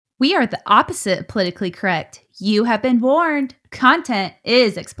We are the opposite of politically correct. You have been warned. Content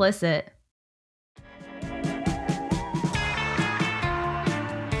is explicit.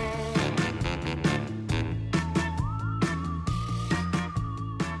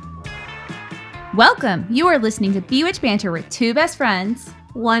 Welcome. You are listening to Bewitched Banter with two best friends.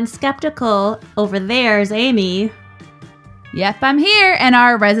 One skeptical. Over there's Amy. Yep, I'm here, and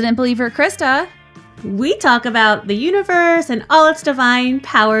our resident believer, Krista. We talk about the universe and all its divine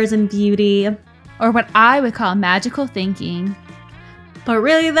powers and beauty. Or what I would call magical thinking. But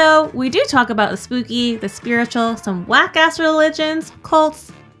really though, we do talk about the spooky, the spiritual, some whack-ass religions,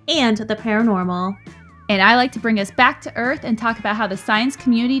 cults, and the paranormal. And I like to bring us back to earth and talk about how the science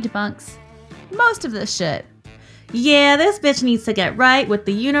community debunks most of this shit. Yeah, this bitch needs to get right with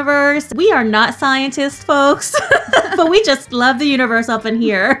the universe. We are not scientists, folks, but we just love the universe up in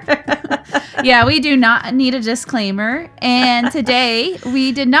here. Yeah, we do not need a disclaimer. And today,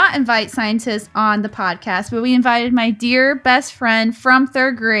 we did not invite scientists on the podcast, but we invited my dear best friend from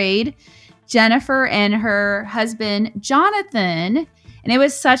third grade, Jennifer, and her husband, Jonathan. And it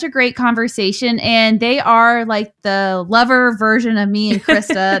was such a great conversation. And they are like the lover version of me and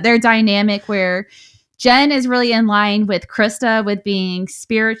Krista. They're dynamic where Jen is really in line with Krista with being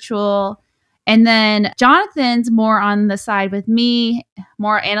spiritual. And then Jonathan's more on the side with me,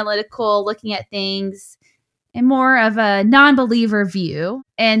 more analytical, looking at things, and more of a non-believer view.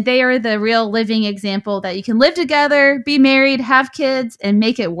 And they are the real living example that you can live together, be married, have kids, and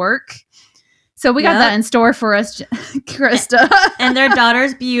make it work. So we got that in store for us, Krista. And their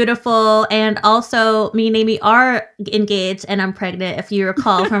daughter's beautiful. And also, me and Amy are engaged and I'm pregnant, if you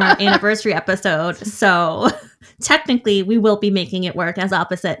recall from our anniversary episode. So technically, we will be making it work as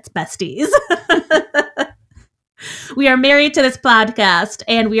opposites besties. We are married to this podcast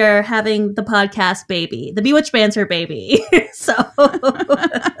and we are having the podcast baby, the Bewitched Banter baby. So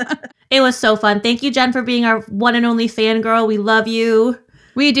it was so fun. Thank you, Jen, for being our one and only fangirl. We love you.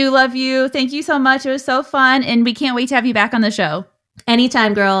 We do love you. Thank you so much. It was so fun. And we can't wait to have you back on the show.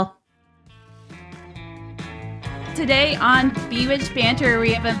 Anytime, girl. Today on Bewitched Banter,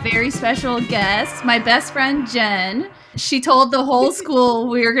 we have a very special guest, my best friend, Jen. She told the whole school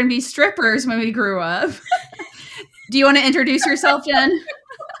we were going to be strippers when we grew up. Do you want to introduce yourself, Jen?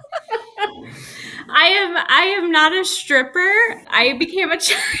 I am not a stripper. I became a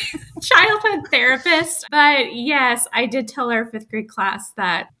childhood therapist. But yes, I did tell our fifth grade class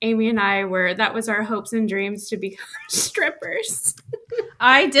that Amy and that was our hopes and dreams to become strippers.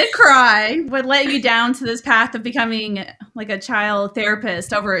 I did cry. Would let you down to this path of becoming like a child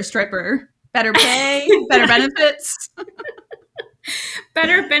therapist over a stripper. Better pay, better benefits.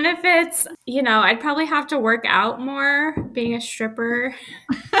 Better benefits. You know, I'd probably have to work out more being a stripper.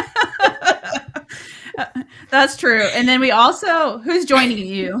 That's true. And then we also, who's joining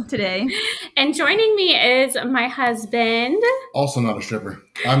you today? And joining me is my husband. Also not a stripper.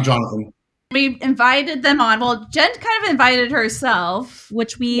 I'm Jonathan. We invited them on. Well, Jen kind of invited herself.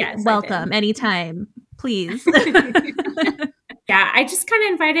 Which we welcome anytime. Please. Yeah, I just kind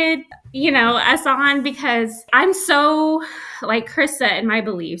of invited, us on because I'm so like Krista in my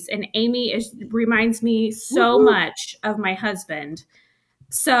beliefs, and Amy reminds me so much of my husband.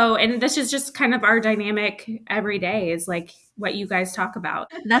 So, and this is just kind of our dynamic every day is like what you guys talk about.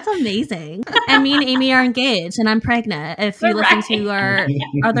 That's amazing. And me and Amy are engaged and I'm pregnant. If you listen to our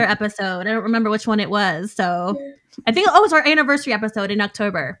other episode, I don't remember which one it was. So I think, it's our anniversary episode in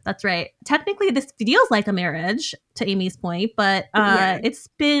October. That's right. Technically, this feels like a marriage to Amy's point, but it's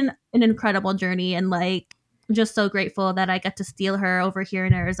been an incredible journey. And like, I'm just so grateful that I get to steal her over here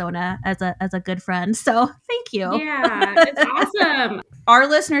in Arizona as a good friend. So thank you. Yeah, it's awesome. Our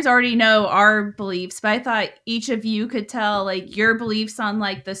listeners already know our beliefs, but I thought each of you could tell like your beliefs on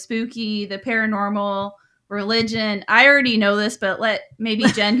like the spooky, the paranormal, religion. I already know this, but maybe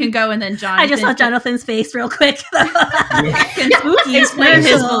Jen can go and then Jonathan. I just saw Jonathan's face real quick. Can spooky explain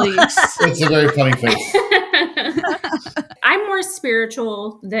his beliefs. It's a very funny face. I'm more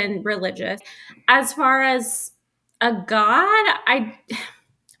spiritual than religious. As far as a God,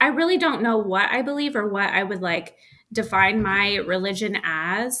 I really don't know what I believe or what I would like define my religion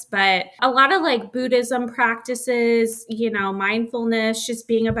as, but a lot of like Buddhism practices, mindfulness, just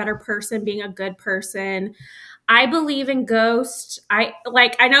being a better person, being a good person. I believe in ghosts. I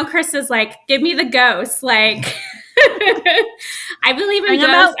know Chris is like, give me the ghosts. Like, I believe in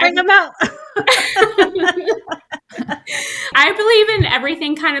ghosts. Bring them out. I believe in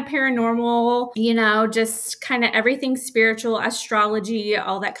everything kind of paranormal, just kind of everything spiritual, astrology,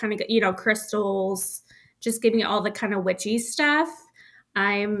 all that kind of, crystals, just give me all the kind of witchy stuff.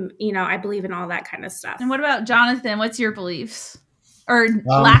 I believe in all that kind of stuff. And what about Jonathan? What's your beliefs? or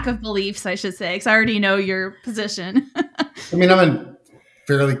lack of beliefs, I should say, because I already know your position. I mean, I'm a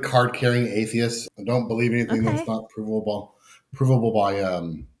fairly card-carrying atheist. I don't believe anything that's not provable by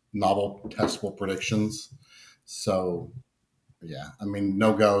novel, testable predictions. So, yeah, I mean,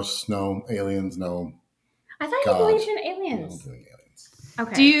 no ghosts, no aliens, no. I thought God. you believed in aliens. No, I'm doing aliens.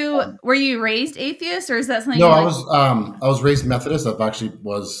 Okay. Were you raised atheist, or is that something? No, I was raised Methodist. I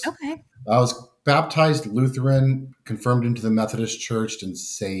was baptized Lutheran, confirmed into the Methodist Church, and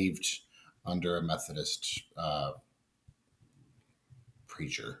saved under a Methodist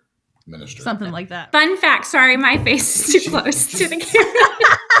preacher, minister. Something like that. Fun fact. Sorry, my face is too close to the camera.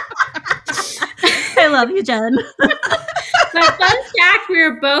 I love you, Jen. But fun fact, we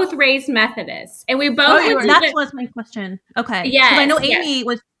were both raised Methodist. And we both that was my question. Okay. Yes. I know Amy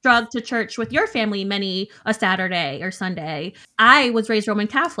was drugged to church with your family many a Saturday or Sunday. I was raised Roman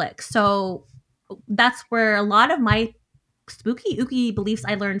Catholic. So that's where a lot of my spooky, ooky beliefs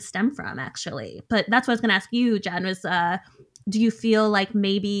I learned stem from, actually. But that's what I was going to ask you, Jen, was do you feel like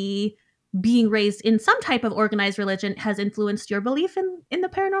maybe being raised in some type of organized religion has influenced your belief in the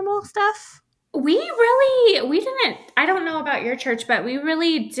paranormal stuff? We didn't, I don't know about your church, but we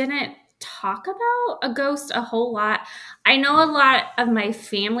really didn't talk about a ghost a whole lot. I know a lot of my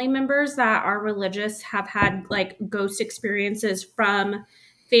family members that are religious have had like ghost experiences from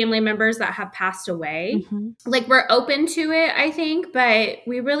family members that have passed away. Mm-hmm. Like we're open to it, I think, but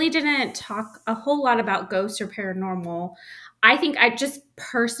we really didn't talk a whole lot about ghosts or paranormal. I think I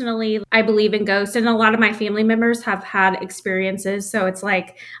believe in ghosts, and a lot of my family members have had experiences. So it's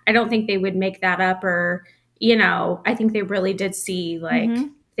like, I don't think they would make that up, or, I think they really did see like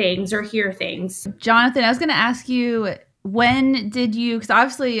things or hear things. Jonathan, I was going to ask you, when did you, because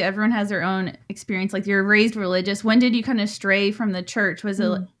obviously everyone has their own experience, like you're raised religious. When did you kind of stray from the church? Was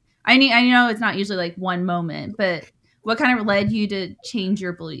it, I know it's not usually like one moment, but what kind of led you to change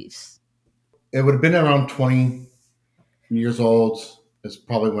your beliefs? It would have been around 20 years old is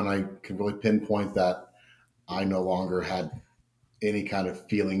probably when I could really pinpoint that I no longer had any kind of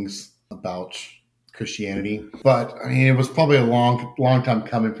feelings about Christianity. But I mean, it was probably a long time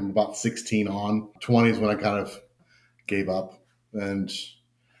coming from about 16 on. 20s when I kind of gave up and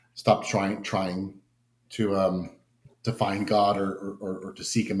stopped trying to find God or to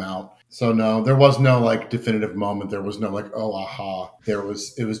seek him out. So no, there was no like definitive moment. There was no like, oh, aha. It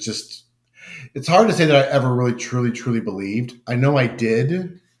was just, it's hard to say that I ever really, truly believed. I know I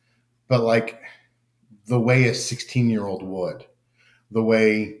did, but like the way a 16-year-old would, the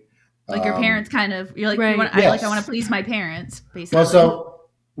way like your parents kind of, you're like, right. I want to please my parents, basically. Well, so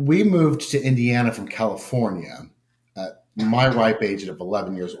we moved to Indiana from California at my ripe age of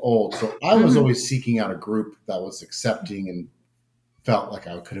 11 years old. So I was always seeking out a group that was accepting and felt like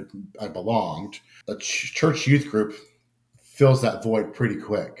I belonged. A church youth group fills that void pretty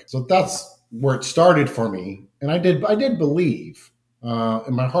quick. So that's where it started for me. And I did believe,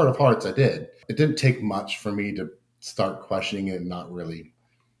 in my heart of hearts, I did. It didn't take much for me to start questioning it and not really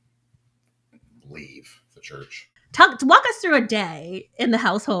leave the church. Walk us through a day in the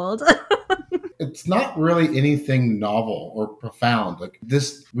household. It's not really anything novel or profound. Like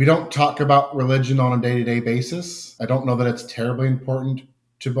this, we don't talk about religion on a day-to-day basis. I don't know that it's terribly important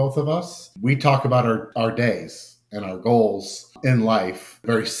to both of us. We talk about our days and our goals in life,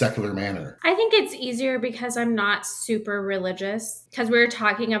 very secular manner. I think it's easier because I'm not super religious, because we were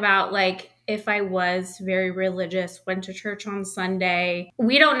talking about like, if I was very religious, went to church on Sunday,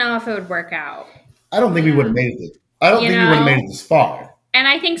 we don't know if it would work out. I don't think we would have made it. I don't think we would have made it this far. And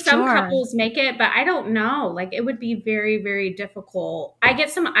I think some couples make it, but I don't know. Like it would be very, very difficult. I get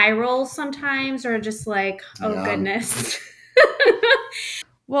some eye rolls sometimes, or just like, oh goodness.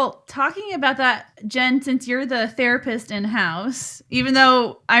 Well, talking about that, Jen, since you're the therapist in-house, even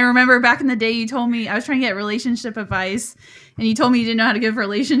though I remember back in the day you told me, I was trying to get relationship advice, and you told me you didn't know how to give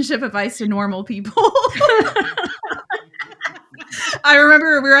relationship advice to normal people. I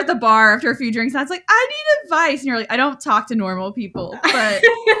remember we were at the bar after a few drinks, and I was like, I need advice. And you're like, I don't talk to normal people. But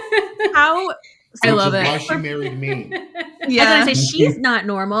how... I love it. Why she married me. Yeah. I was going to say, she's not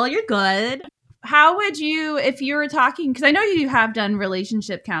normal. You're good. How would you, if you were talking, because I know you have done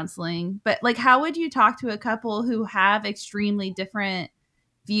relationship counseling, but like, how would you talk to a couple who have extremely different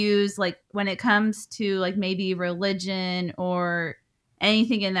views, like when it comes to like maybe religion or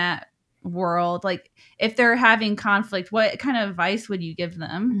anything in that world? Like if they're having conflict, what kind of advice would you give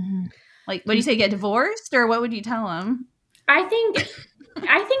them? Like, would you say get divorced, or what would you tell them? I think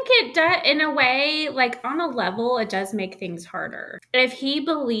it does, in a way, like on a level, it does make things harder. If he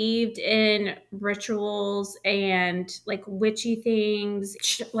believed in rituals and like witchy things,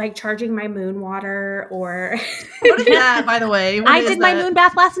 like charging my moon water or What is that, by the way? What I is did my that? moon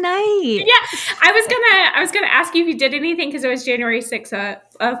bath last night. yeah, I was gonna ask you if you did anything because it was January 6th, a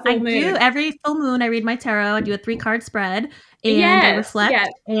full I moon. do every full moon. I read my tarot. I do a 3-card spread, and Yes, I reflect, yes.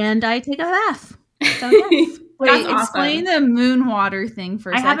 and I take a bath. So yes, Wait, That's explain awesome. the moon water thing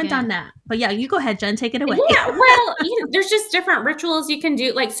for a I second. haven't done that, but yeah, you go ahead, Jen. Take it away. Yeah, well, there's just different rituals you can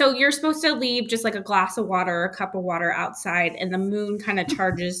do. Like, so you're supposed to leave just like a glass of water or a cup of water outside, and the moon kind of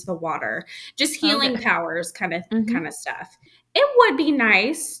charges the water. Just healing Okay. powers, kind of Mhm. stuff. It would be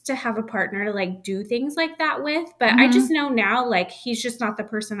nice to have a partner to like do things like that with, but I Mhm. just know now, like, he's just not the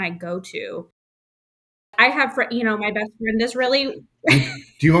person I go to. I have, my best friend is really. Do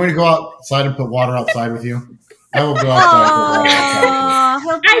you want me to go outside and put water outside with you? I will go outside and put water outside with you. Aw,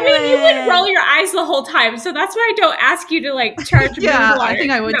 he'll do I mean, you would it. roll your eyes the whole time, so that's why I don't ask you to like charge Yeah, moon water. I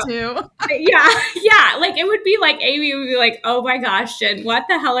think I would No. too. Yeah. Like it would be like Amy would be like, "Oh my gosh, Jen, what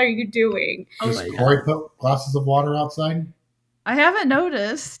the hell are you doing?" Oh Does my God. Corey put glasses of water outside? I haven't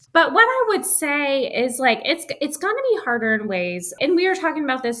noticed. But what I would say is like it's going to be harder in ways. And we were talking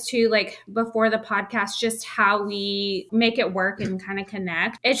about this too like before the podcast, just how we make it work and kind of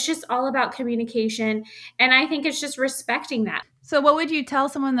connect. It's just all about communication, and I think it's just respecting that. So what would you tell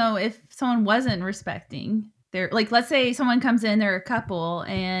someone though if someone wasn't respecting their, like, let's say someone comes in, they're a couple,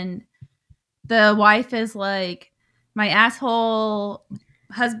 and the wife is like, my asshole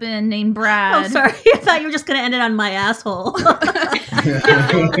husband named Brad. Oh, sorry. I thought you were just gonna end it on my asshole.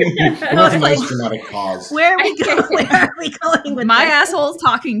 It was a nice dramatic pause. Where are we going? Where are we going with My this? asshole's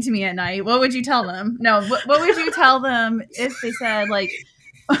talking to me at night. What would you tell them? No, what would you tell them if they said like,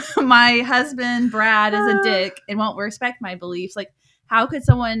 my husband Brad is a dick and won't respect my beliefs? Like, how could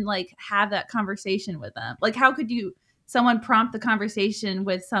someone like have that conversation with them? Like, how could someone prompt the conversation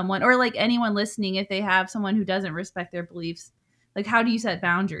with someone, or like anyone listening, if they have someone who doesn't respect their beliefs? Like, how do you set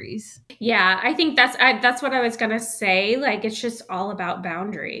boundaries? Yeah, I think that's what I was gonna say. Like, it's just all about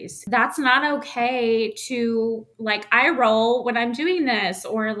boundaries. That's not okay to like eye roll when I'm doing this,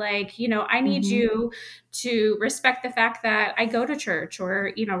 or like, I need Mhm. you to respect the fact that I go to church,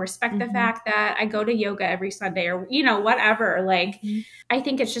 or respect the Mhm. fact that I go to yoga every Sunday, or whatever. Like, Mhm. I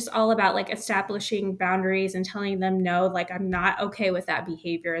think it's just all about like establishing boundaries and telling them no, like I'm not okay with that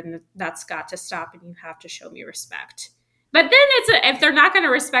behavior, and that's got to stop, and you have to show me respect. But then if they're not going to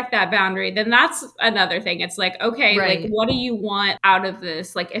respect that boundary, then that's another thing. It's like, okay, Right. like, what do you want out of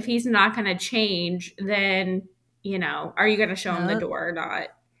this? Like, if he's not going to change, then, are you going to show him the Yep. door or not?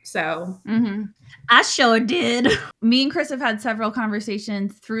 So, I sure did. Me and Chris have had several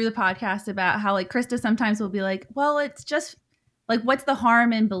conversations through the podcast about how like Krista sometimes will be like, well, it's just like, what's the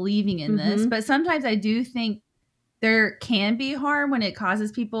harm in believing in this? Mhm. But sometimes I do think there can be harm when it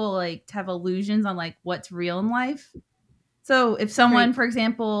causes people like to have illusions on like what's real in life. So if someone, Right. for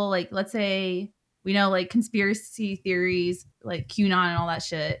example, like let's say we know like conspiracy theories, like QAnon and all that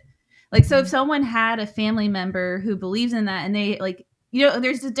shit. Like, so if someone had a family member who believes in that, and they like,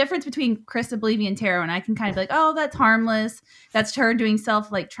 there's a difference between Krista believing in tarot, and I can kind of be like, oh, that's harmless. That's her doing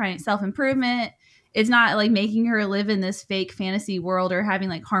trying self-improvement. It's not like making her live in this fake fantasy world or having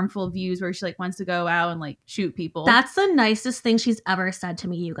like harmful views where she like wants to go out and like shoot people. That's the nicest thing she's ever said to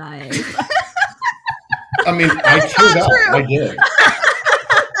me, you guys. I mean, I teared up. true. I did.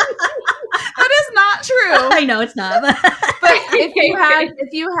 That is not true. I know it's not. But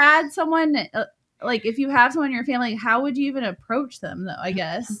if you had someone like if you have someone in your family, how would you even approach them though? I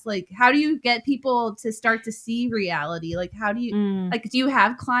guess like how do you get people to start to see reality? Like how do you like do you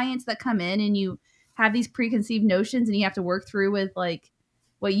have clients that come in and you have these preconceived notions and you have to work through with like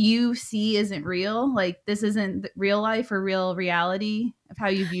what you see isn't real? Like this isn't real life or real reality of how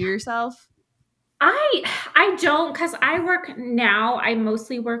you view yourself? I don't, because I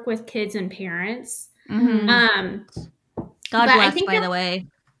mostly work with kids and parents. Mhm. God but I bless, think by that- the way.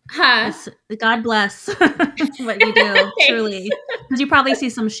 Huh? God bless what you do, truly. Because you probably see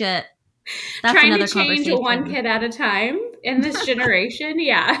some shit. That's Trying another to change conversation. one kid at a time in this generation.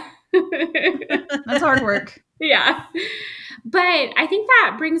 Yeah. That's hard work. Yeah. But I think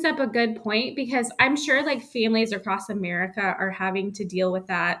that brings up a good point, because I'm sure like families across America are having to deal with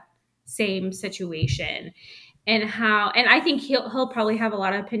that same situation, and I think he'll probably have a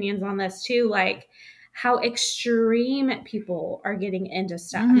lot of opinions on this too, like how extreme people are getting into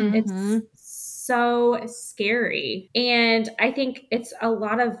stuff. Mhm. It's so scary. And I think it's a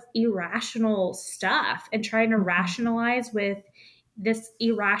lot of irrational stuff, and trying to rationalize with this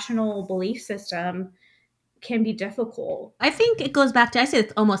irrational belief system can be difficult. I think it goes back to, I say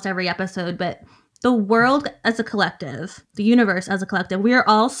it's almost every episode, but the world as a collective, the universe as a collective, we are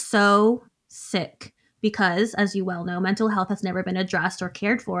all so sick because, as you well know, mental health has never been addressed or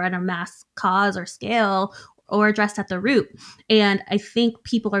cared for at a mass cause or scale or addressed at the root. And I think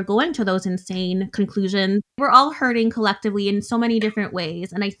people are going to those insane conclusions. We're all hurting collectively in so many different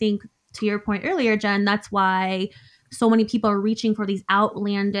ways. And I think, to your point earlier, Jen, that's why so many people are reaching for these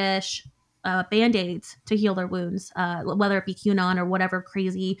outlandish band-aids to heal their wounds, whether it be QAnon or whatever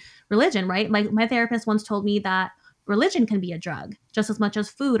crazy religion, right? My therapist once told me that religion can be a drug just as much as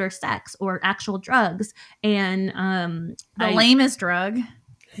food or sex or actual drugs. And The lamest drug.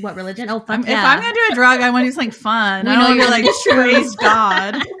 what religion? Oh, fuck If I'm going to do a drug, I want to do something fun. I don't want to like praise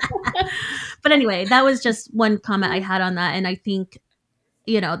God. But anyway, that was just one comment I had on that. And I think,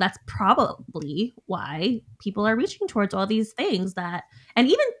 that's probably why people are reaching towards all these things that, and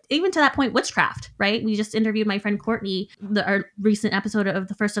even to that point, witchcraft, right? We just interviewed my friend Courtney, our recent episode of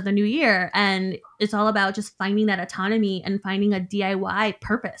the first of the new year. And it's all about just finding that autonomy and finding a DIY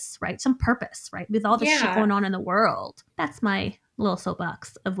purpose, right? Some purpose, right? With all the shit going on in the world. That's my little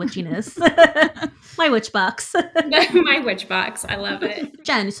soapbox of witchiness. My witch box. My witch box. I love it.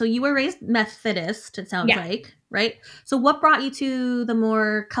 Jen, so you were raised Methodist, it sounds like, right? So what brought you to the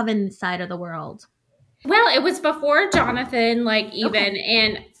more coven side of the world? Well, it was before Jonathan,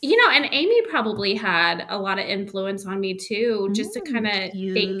 and and Amy probably had a lot of influence on me too, just to kind of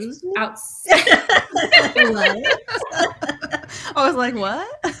think outside. I was like, what?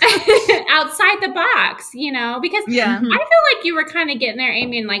 Outside the box, because I feel like you were kind of getting there,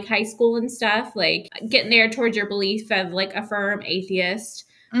 Amy, in like high school and stuff, like getting there towards your belief of like a firm atheist.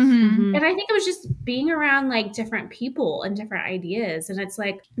 Mm-hmm. And I think it was just being around like different people and different ideas. And it's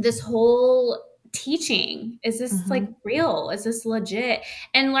like this whole teaching, is this like real? Is this legit?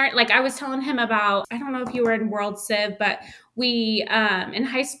 And learn, like I was telling him about, I don't know if you were in World Civ, but we in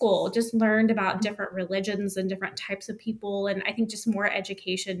high school just learned about different religions and different types of people, and I think just more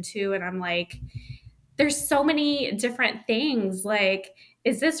education too. And I'm like, there's so many different things, like,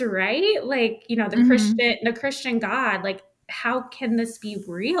 is this right? Like, the Christian God, like, how can this be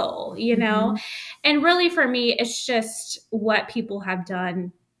real? And really for me, it's just what people have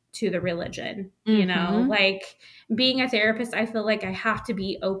done to the religion, like being a therapist, I feel like I have to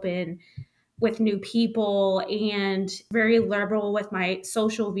be open with new people and very liberal with my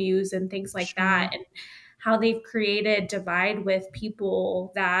social views and things like that, and how they've created divide with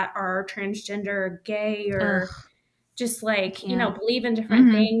people that are transgender, gay, or just like, believe in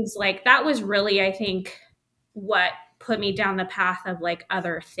different things. Like that was really, I think, what put me down the path of like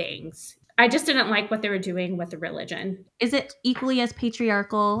other things. I just didn't like what they were doing with the religion. Is it equally as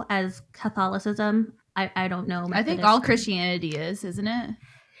patriarchal as Catholicism? I don't know. I think all Christianity is, isn't it?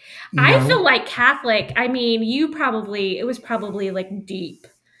 No. I feel like Catholic, I mean, it was probably like deep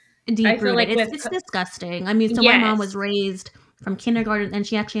rooted. Like it's disgusting. I mean, so my mom was raised from kindergarten, and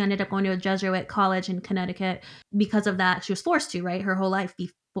she actually ended up going to a Jesuit college in Connecticut. Because of that, she was forced to, right? Her whole life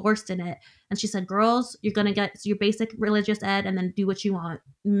be forced in it. And she said, girls, you're going to get your basic religious ed and then do what you want,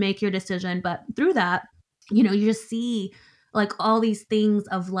 make your decision. But through that, you just see like all these things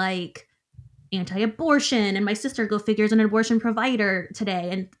of like anti-abortion, and my sister, go figure, is an abortion provider today.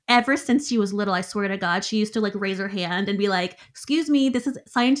 And ever since she was little, I swear to God, she used to like raise her hand and be like, excuse me, this is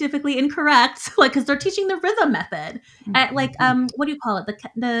scientifically incorrect. Like, because they're teaching the rhythm method at like, what do you call it?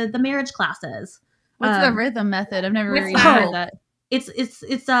 The marriage classes. What's the rhythm method? I've never really heard that.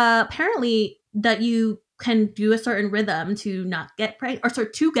 It's apparently that you can do a certain rhythm to not get pregnant, or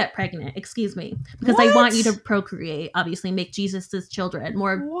to get pregnant, excuse me, because they want you to procreate, obviously make Jesus's children,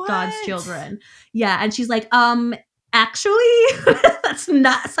 more God's children. Yeah. And she's like, actually, that's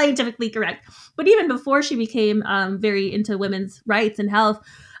not scientifically correct. But even before she became very into women's rights and health,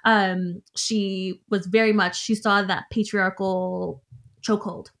 she was very much, she saw that patriarchal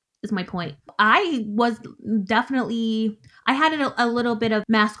chokehold, is my point. I was definitely, I had a little bit of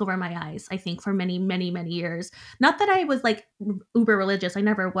mask over my eyes, I think, for many, many, many years. Not that I was like uber religious. I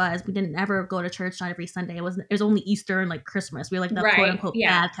never was. We didn't ever go to church on every Sunday. It was only Easter and like Christmas. We were like the quote unquote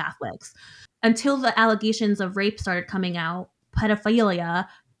bad Catholics. Until the allegations of rape started coming out, pedophilia,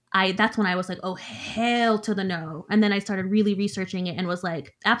 that's when I was like, oh, hell to the no. And then I started really researching it and was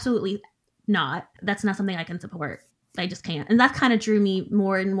like, absolutely not. That's not something I can support. I just can't. And that kind of drew me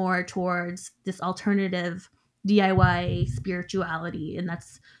more and more towards this alternative DIY spirituality. And that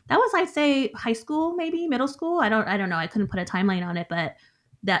was, I'd say, high school, maybe middle school. I don't know. I couldn't put a timeline on it, but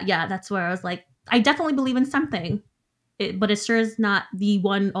that's where I was like, I definitely believe in something, but it sure is not the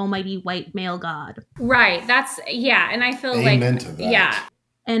one almighty white male God. Right. And I feel Amen to that. Yeah.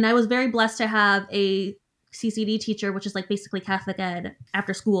 And I was very blessed to have a CCD teacher, which is like basically Catholic ed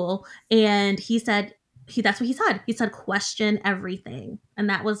after school. And he said, that's what he said. He said, question everything.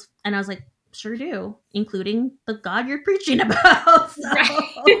 And I was like, sure do, including the God you're preaching about. So.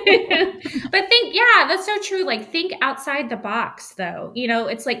 Right. But that's so true. Like, think outside the box, though. You know,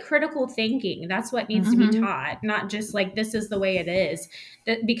 it's like critical thinking. That's what needs to be taught, not just like, this is the way it is,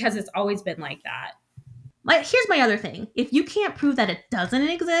 because it's always been like that. Here's my other thing. If you can't prove that it doesn't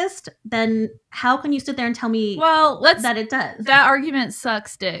exist, then how can you sit there and tell me that it does? That argument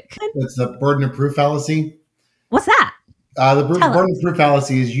sucks, Dick. It's the burden of proof fallacy. What's that? The burden of proof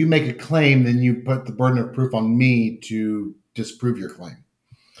fallacy is you make a claim, then you put the burden of proof on me to disprove your claim.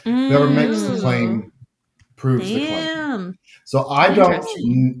 Whoever makes the claim proves the claim. So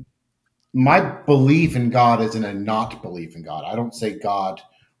my belief in God isn't a not belief in God. I don't say God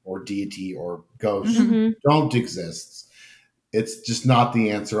or deity or ghosts don't exist. It's just not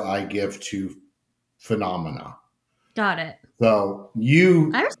the answer I give to phenomena. Got it. So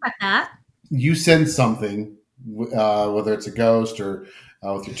I respect that. You send something, whether it's a ghost or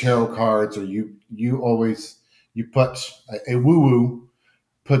with your tarot cards, or you put a woo-woo,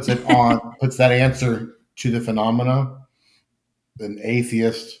 puts that answer to the phenomena. An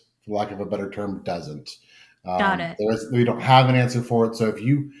atheist, for lack of a better term, doesn't. Got it. We don't have an answer for it. So if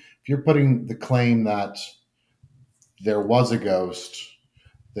you're putting the claim that there was a ghost,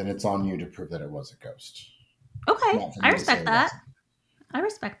 then it's on you to prove that it was a ghost. Okay, I respect that. I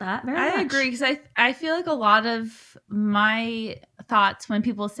respect that very much. I agree, because I feel like a lot of my thoughts when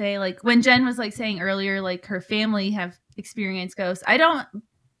people say, like, when Jen was like saying earlier, like her family have experienced ghosts, I don't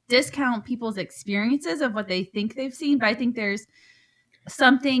discount people's experiences of what they think they've seen, but I think there's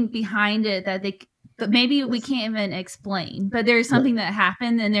something behind it that maybe we can't even explain, but there's something that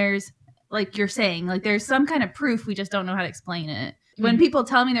happened, and there's, like you're saying, like there's some kind of proof, we just don't know how to explain it. When people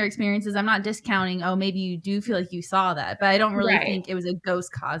tell me their experiences, I'm not discounting, maybe you do feel like you saw that, but I don't really think it was a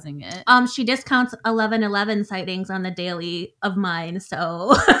ghost causing it. She discounts 11/11 sightings on the daily of mine,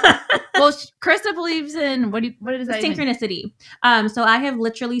 so. Well, Krista believes in, what is that? Synchronicity. So I have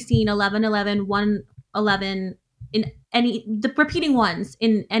literally seen 11/11, 1/11 in the repeating ones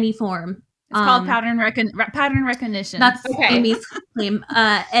in any form. It's called pattern recognition. That's Amy's claim.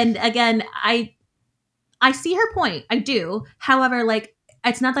 And again, I see her point. I do. However, like,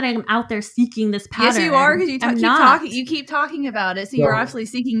 it's not that I'm out there seeking this pattern. Yes, you are, because you keep talking about it, so you're actually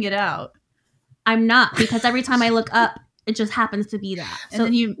seeking it out. I'm not, because every time I look up, it just happens to be that. And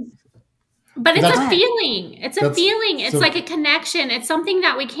then But it's a feeling. It's a feeling. It's like a connection. It's something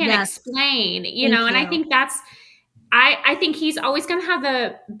that we can't explain, you know, and I think I think he's always going to have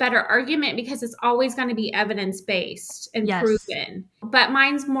the better argument, because it's always going to be evidence-based and proven. But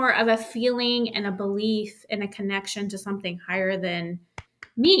mine's more of a feeling and a belief and a connection to something higher than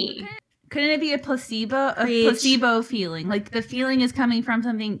me. Couldn't it be a placebo feeling? Like the feeling is coming from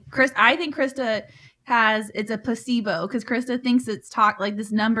something. I think Krista it's a placebo, because Krista thinks like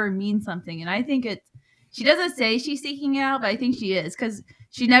this number means something. And I think she doesn't say she's seeking it out, but I think she is, because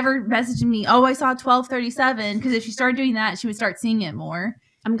she never messaged me, I saw 1237, because if she started doing that, she would start seeing it more.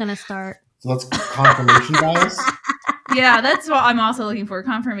 I'm going to start. So that's confirmation bias? Yeah, that's what I'm also looking for,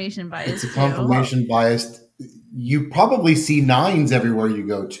 confirmation bias. It's a confirmation bias. You probably see 9s everywhere you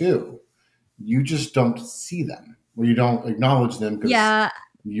go, too. You just don't see them, or you don't acknowledge them, because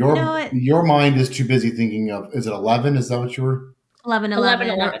your mind is too busy thinking of, is it 11? Is that what you were?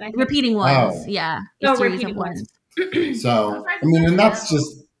 11/11. Repeating ones. Oh. Yeah. Repeating ones. So,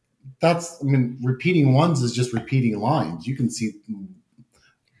 repeating ones is just repeating lines. You can see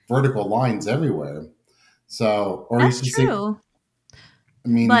vertical lines everywhere. So, or that's true.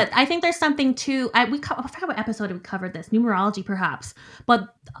 But I think there's something to, I forgot what episode we covered this, numerology perhaps.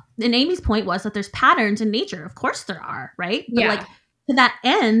 But and Amy's point was that there's patterns in nature. Of course there are, right? But like, to that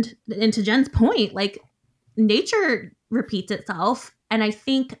end, and to Jen's point, like, nature repeats itself. And I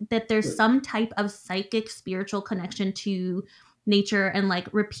think that there's some type of psychic, spiritual connection to nature and like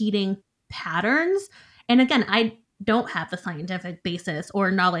repeating patterns. And again, I don't have the scientific basis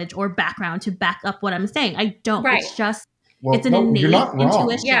or knowledge or background to back up what I'm saying. I don't. Right. It's just, it's an innate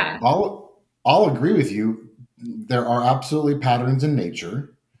intuition. Yeah. I'll agree with you. There are absolutely patterns in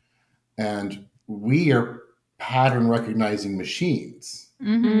nature, and we are pattern recognizing machines.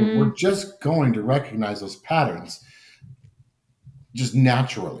 Mm-hmm. We're just going to recognize those patterns just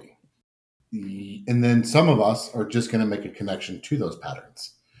naturally. And then some of us are just going to make a connection to those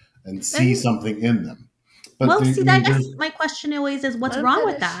patterns and see something in them. But my question always is, what's wrong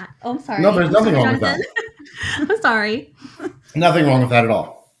with that? Oh, I'm sorry. No, there's nothing wrong with that. I'm sorry. Nothing wrong with that at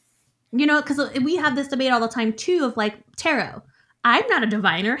all. You know, because we have this debate all the time too of like tarot. I'm not a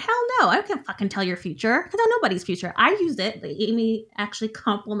diviner. Hell no. I can't fucking tell your future. I know nobody's future. I use it. Amy actually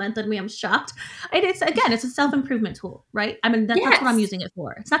complimented me. I'm shocked. It's a self-improvement tool, right? I mean, that's what I'm using it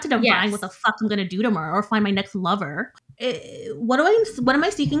for. It's not to divine what the fuck I'm going to do tomorrow or find my next lover. What am I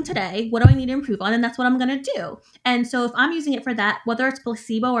seeking today? What do I need to improve on? And that's what I'm going to do. And so if I'm using it for that, whether it's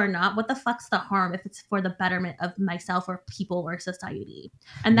placebo or not, what the fuck's the harm if it's for the betterment of myself or people or society?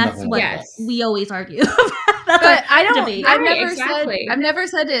 And that's what we always argue. But I've never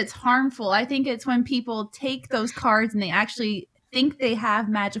said it's harmful. I think it's when people take those cards and they actually think they have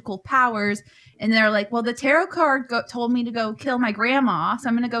magical powers, and they're like, well, the tarot card told me to go kill my grandma, so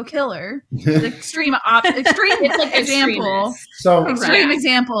I'm going to go kill her. Extreme it's like example. Extreme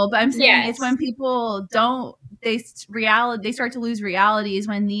example. But I'm saying it's when people they start to lose realities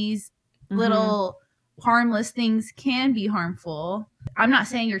when these little harmless things can be harmful. I'm not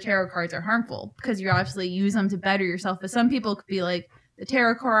saying your tarot cards are harmful because you obviously use them to better yourself, but some people could be like, the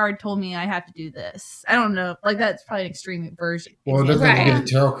tarot card told me I have to do this. I don't know. Like, that's probably an extreme version. Well, it doesn't have to be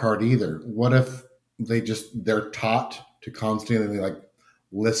a tarot card either. What if they're taught to constantly like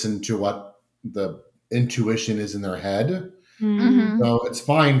listen to what the intuition is in their head? Mm-hmm. So it's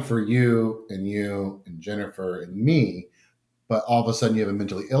fine for you and Jennifer and me, but all of a sudden you have a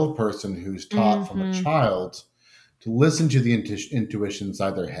mentally ill person who's taught from a child to listen to the intuition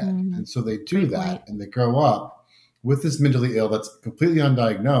inside their head. And so they do that and they grow up with this mentally ill that's completely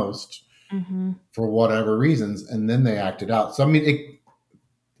undiagnosed for whatever reasons, and then they act it out. So, I mean,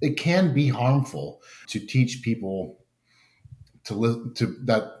 it can be harmful to teach people to listen to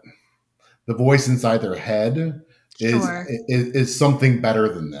that the voice inside their head is something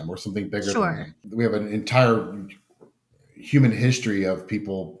better than them or something bigger than them. We have an entire human history of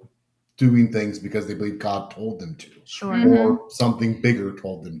people doing things because they believe God told them to, or something bigger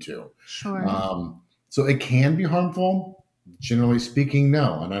told them to. So it can be harmful. Generally speaking,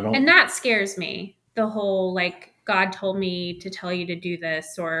 no. And that scares me. The whole, like, God told me to tell you to do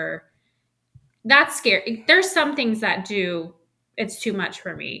this, or that's scary. There's some things that it's too much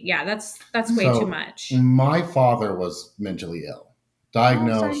for me. Yeah, that's way too much. My father was mentally ill,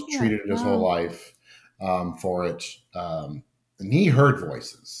 diagnosed, treated his whole life for it. And he heard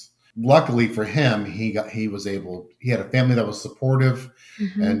voices. Luckily for him, he had a family that was supportive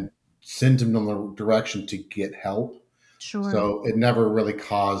and sent him in the direction to get help. So it never really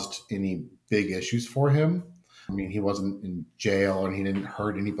caused any big issues for him. I mean, he wasn't in jail and he didn't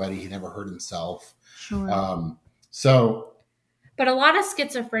hurt anybody. He never hurt himself. But a lot of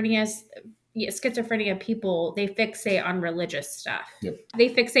schizophrenia people, they fixate on religious stuff. They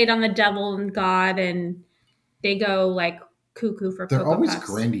fixate on the devil and God, and they go like cuckoo for They're Cocoa always Puffs.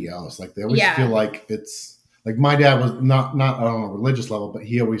 grandiose. Like they always feel like it's like my dad was not on a religious level, but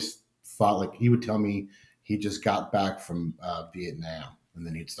he always thought, like, he would tell me he just got back from Vietnam, and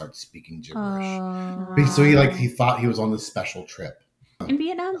then he'd start speaking gibberish. So he thought he was on this special trip in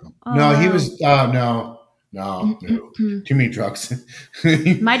Vietnam. No, he was no, too many drugs.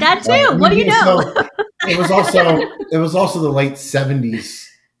 My dad too. What do you know? So it was also the late 70s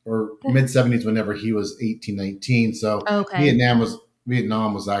or mid 70s whenever he was 18, 19. So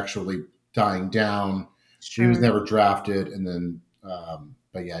Vietnam was actually dying down. He was never drafted, and then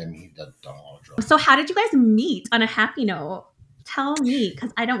but yeah, I mean, he done a lot of drugs. So how did you guys meet on a happy note? Tell me,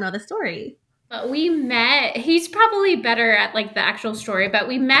 because I don't know the story. But we met, he's probably better at like the actual story, but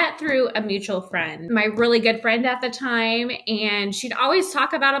we met through a mutual friend, my really good friend at the time. And she'd always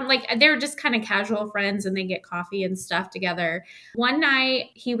talk about him. Like, they were just kind of casual friends and they get coffee and stuff together. One night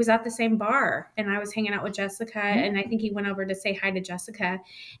he was at the same bar and I was hanging out with Jessica, and I think he went over to say hi to Jessica.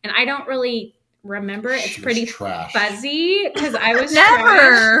 And I don't really remember. It's pretty fuzzy because I was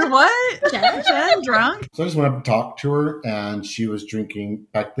never what Jen drunk. So I just went up and talked to her, and she was drinking.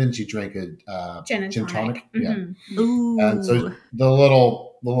 Back then, she drank a gin tonic. Yeah. Ooh. And so the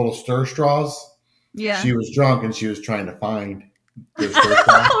little stir straws. Yeah. She was drunk and she was trying to find the stir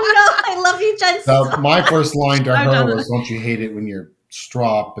straws. Oh no! I love you, Jen. So my first line to her was, "Don't you hate it when your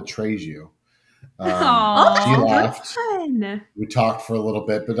straw betrays you?" She laughed. We talked for a little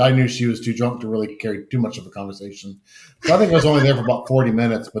bit, but I knew she was too drunk to really carry too much of a conversation. So I think I was only there for about 40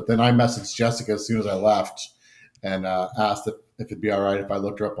 minutes, but then I messaged Jessica as soon as I left and asked if it'd be all right if I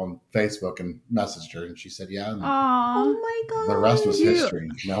looked her up on Facebook and messaged her, and she said, yeah. And oh my God. The rest was history.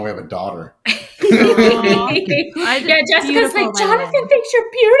 Now we have a daughter. Yeah, Jessica's like, Jonathan thinks you're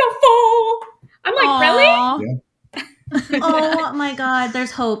beautiful. I'm like, really? Yeah. Oh my God,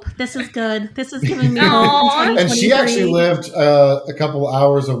 there's hope. This is good. This is giving me hope. And she actually lived a couple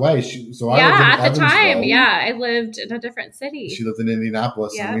hours away. I lived in at the time. Yeah, I lived in a different city. She lived in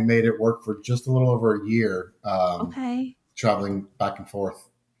Indianapolis, and we made it work for just a little over a year. traveling back and forth.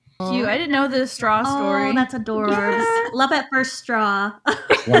 Cute. I didn't know the straw story. Oh, that's adorable. Yeah. Love at first straw. Love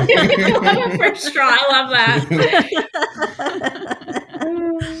it for straw. I love that.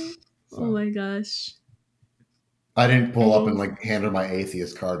 Oh my gosh. I didn't pull up and like hand her my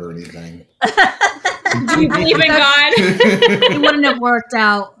atheist card or anything. Do you believe in God? It wouldn't have worked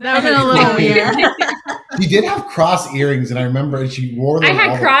out. That would have been a little weird. She did have cross earrings, and I remember she wore them. I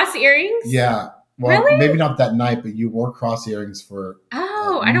had cross earrings? Yeah. Well, Really? maybe not that night, but you wore cross earrings for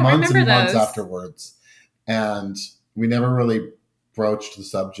Oh, I don't months remember and months those. afterwards. And we never really broached the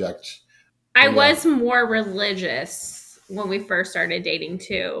subject. I Yeah. was more religious when we first started dating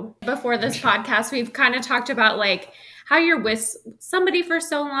too. Before this podcast, we've kind of talked about like how you're with somebody for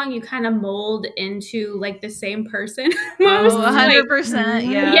so long, you kind of mold into like the same person. Most, Oh, like, 100%.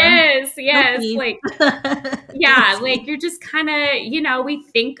 Yeah. yes, Guilty. like yeah, like you're just kind of, we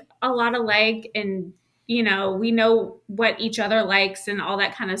think a lot alike and, we know what each other likes and all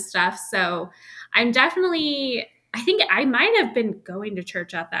that kind of stuff. So I think I might have been going to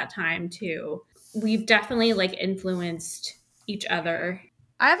church at that time too. We've definitely like influenced each other.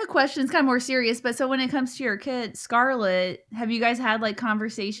 I have a question. It's kind of more serious, but so when it comes to your kid, Scarlett, have you guys had like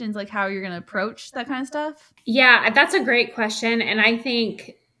conversations like how you're going to approach that kind of stuff? Yeah, that's a great question. And I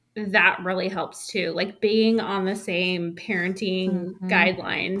think that really helps too, like being on the same parenting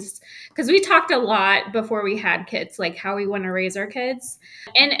guidelines. Because we talked a lot before we had kids, like how we want to raise our kids.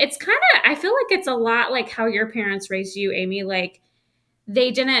 And it's I feel like it's a lot like how your parents raised you, Amy. Like they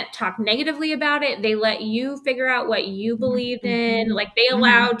didn't talk negatively about it. They let you figure out what you believed in. Like they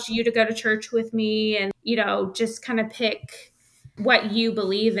allowed you to go to church with me and, just kind of pick what you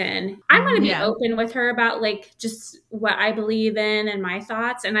believe in. I'm going to be open with her about like just what I believe in and my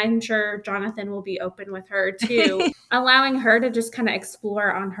thoughts. And I'm sure Jonathan will be open with her too, allowing her to just kind of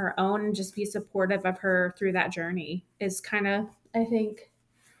explore on her own and just be supportive of her through that journey is kind of, I think,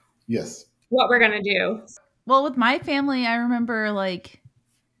 Yes. what we're going to do. Well, with my family, I remember like,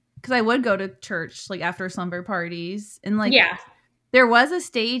 because I would go to church like after slumber parties and like, Yeah. there was a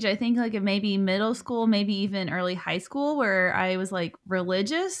stage, I think like maybe middle school, maybe even early high school where I was like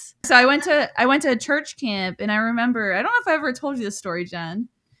religious. So I went to a church camp and I remember, I don't know if I ever told you this story, Jen.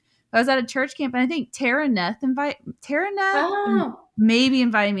 I was at a church camp and I think Tara Neth maybe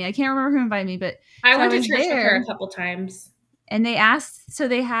invited me. I can't remember who invited me, but I so went to was church with her there. a couple times. And they asked, so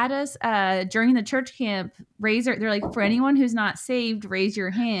they had us during the church camp they're like, for anyone who's not saved, raise your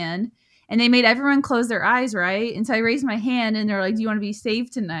hand. And they made everyone close their eyes, right? And so I raised my hand and they're like, do you want to be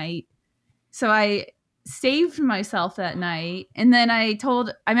saved tonight? So I saved myself that night. And then I told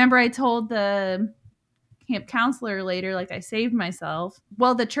the camp counselor later, like I saved myself.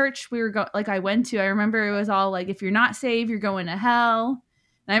 Well, the church I went to, I remember it was all like, if you're not saved, you're going to hell.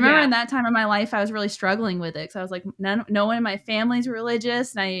 And I remember in that time of my life, I was really struggling with it. Because I was like, no one in my family's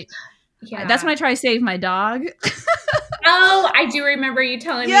religious. And that's when I tried to save my dog. Oh, I do remember you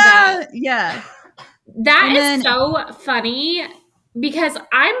telling me that. Yeah. That is so funny because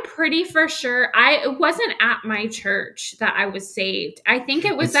I'm pretty for sure it wasn't at my church that I was saved. I think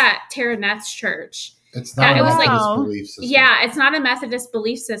it was at Tara Neth's church. It's not a Methodist like, belief system. Yeah, it's not a Methodist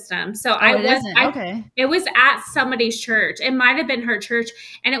belief system. So it was at somebody's church. It might have been her church.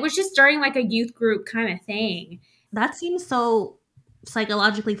 And it was just during like a youth group kind of thing. That seems so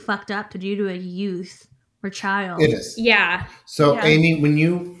psychologically fucked up to do to a youth or child. It is. Yeah. So Amy,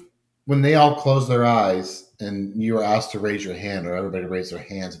 when they all closed their eyes and you were asked to raise your hand, or everybody raised their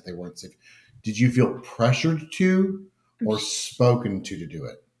hands if they weren't safe, did you feel pressured to or spoken to do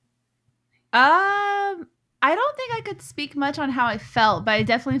it? I don't think I could speak much on how I felt, but I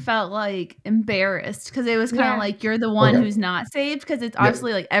definitely felt like embarrassed because it was kind of like you're the one who's not saved, because it's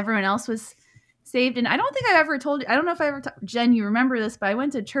obviously like everyone else was saved. And I don't think I ever told you, I don't know if I ever Jen, you remember this, but I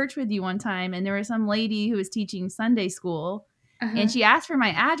went to church with you one time and there was some lady who was teaching Sunday school and she asked for my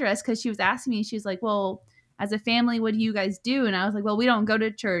address because she was asking me, she was like, well, as a family, what do you guys do? And I was like, well, we don't go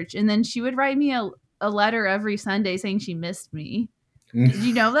to church. And then she would write me a letter every Sunday saying she missed me. Did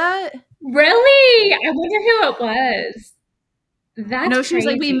you know that? Really? I wonder who it was. That's she was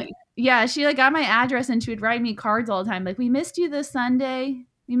like, crazy. she got my address and she would write me cards all the time. Like, we missed you this Sunday.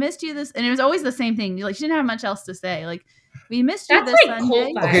 We missed you this. And it was always the same thing. Like, she didn't have much else to say. Like, we missed you this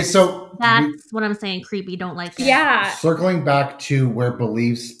Sunday. Okay, so that's what I'm saying. Creepy. Don't like it. Yeah. Circling back to where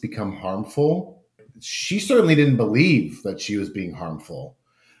beliefs become harmful, she certainly didn't believe that she was being harmful.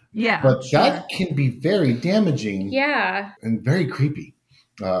 Yeah. But that can be very damaging. Yeah. And very creepy.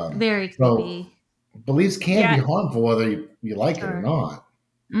 Very creepy. Beliefs can be harmful whether you like it or not.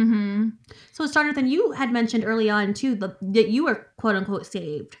 Mm-hmm. So, Jonathan, you had mentioned early on too that you were quote unquote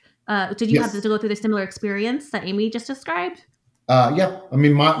saved. Did you Yes. have to go through the similar experience that Amy just described? Yeah. I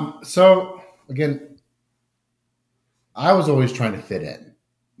mean, so again, I was always trying to fit in.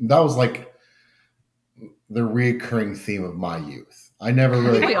 That was like the recurring theme of my youth. I never I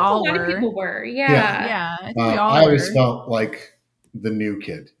really. think we all a lot were. of people were. Yeah. Yeah, I think we all I always were. felt like the new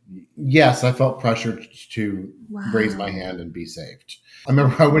kid. Yes, I felt pressured to raise my hand and be saved. I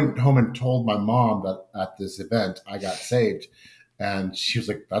remember I went home and told my mom that at this event I got saved, and she was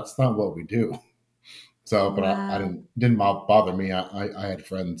like, "That's not what we do." So, but I didn't bother me. I had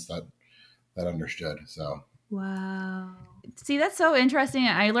friends that understood. So, Wow. See, that's so interesting.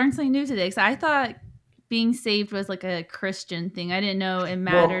 I learned something new today because I thought being saved was like a Christian thing. I didn't know it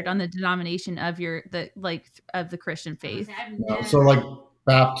mattered on the denomination of the Christian faith. so like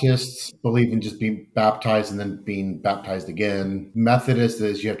Baptists believe in just being baptized and then being baptized again. Methodist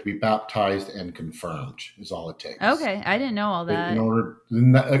is you have to be baptized and confirmed is all it takes. Okay, I didn't know all that. In order,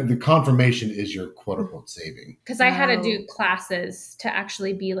 the confirmation is your quote unquote saving. Because I had to do classes to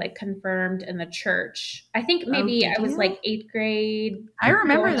actually be like confirmed in the church. I think maybe I was like 8th grade. I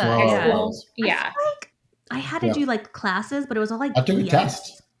remember that. Yeah. I had to do like classes, but it was all like I took a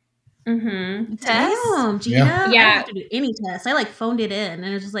test. Mm-hmm. Damn, Gina. Yeah. I didn't have to do any test. I like phoned it in, and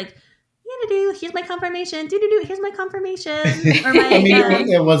it was just like, here's my confirmation. Here's my confirmation. Or my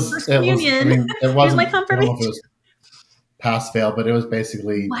it was first communion. It wasn't my confirmation. I don't know if it was pass fail, but it was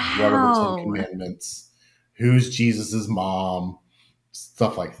basically what are the 10 commandments? Who's Jesus's mom?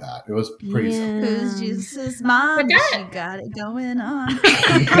 Stuff like that. It was pretty simple. Who's Jesus' mom? She got it going on.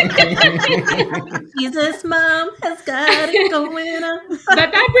 Jesus' mom has got it going on.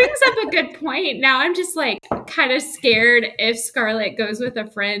 But that brings up a good point. Now I'm just like kind of scared if Scarlett goes with a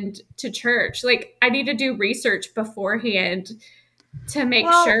friend to church. Like I need to do research beforehand to make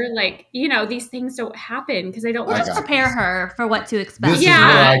sure, like, these things don't happen because I don't want to prepare her for what to expect.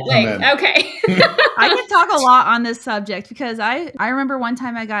 Okay. I can talk a lot on this subject because I remember one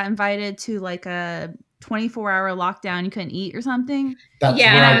time I got invited to like a 24-hour lockdown. You couldn't eat or something. That's when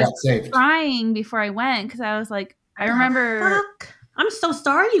I got saved. Crying before I went because I was like, I remember. I'm so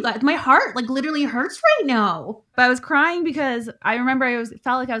sorry, you guys. My heart like literally hurts right now. But I was crying because I remember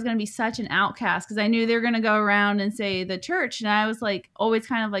felt like I was going to be such an outcast because I knew they were going to go around and say the church. And I was like always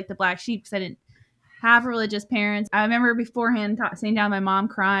kind of like the black sheep because I didn't have religious parents. I remember beforehand sitting down with my mom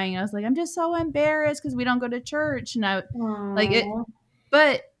crying. And I was like, I'm just so embarrassed because we don't go to church. And I like it.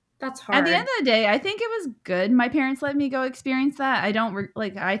 But that's hard. At the end of the day, I think it was good. My parents let me go experience that. I don't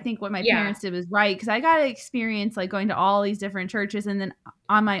I think what my parents did was right because I got to experience like going to all these different churches, and then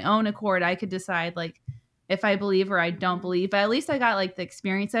on my own accord, I could decide like if I believe or I don't believe. But at least I got like the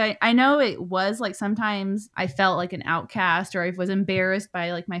experience. I know it was like sometimes I felt like an outcast or I was embarrassed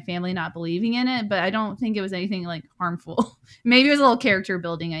by like my family not believing in it, but I don't think it was anything like harmful. Maybe it was a little character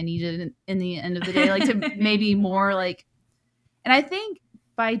building I needed in the end of the day, like to maybe more like, and I think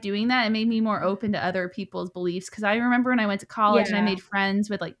by doing that, it made me more open to other people's beliefs. Because I remember when I went to college and I made friends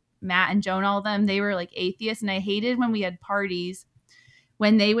with like Matt and Joan, all of them, they were like atheists. And I hated when we had parties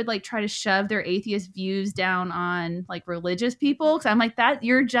when they would like try to shove their atheist views down on like religious people. Because I'm like, that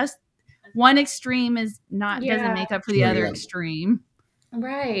you're just one extreme doesn't make up for the other extreme.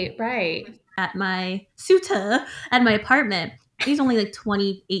 Right. At my suita at my apartment. He's only like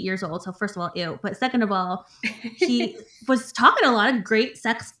 28 years old. So first of all, ew. But second of all, he was talking a lot of great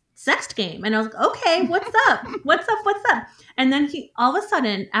sex game. And I was like, okay, what's up? What's up? And then he, all of a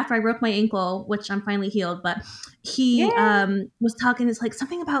sudden, after I broke my ankle, which I'm finally healed, but he was talking, it's like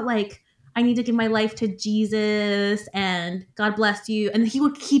something about like, I need to give my life to Jesus and God bless you. And he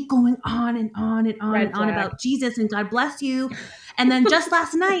would keep going on and on and on and on about Jesus and God bless you. And then just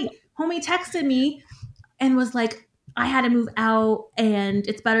last night, homie texted me and was like, I had to move out and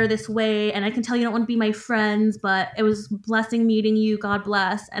it's better this way. And I can tell you don't want to be my friends, but it was blessing meeting you. God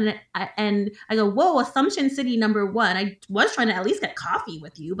bless. And I go, whoa, Assumption City #1. I was trying to at least get coffee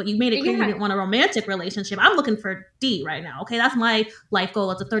with you, but you made it clear you didn't want a romantic relationship. I'm looking for D right now. Okay. That's my life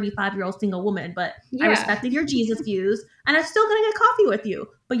goal as a 35-year-old single woman, but I respected your Jesus views and I'm still going to get coffee with you,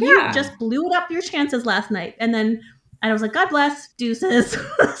 but you just blew it up your chances last night. And I was like, God bless, deuces.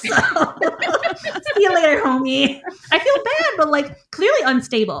 See you later, homie. I feel bad, but like clearly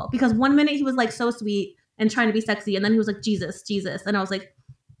unstable because one minute he was like so sweet and trying to be sexy. And then he was like, Jesus. And I was like,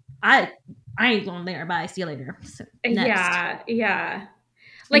 I ain't going there. Bye. See you later. So, next. Yeah.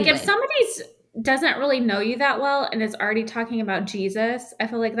 Like if somebody's doesn't really know you that well and is already talking about Jesus, I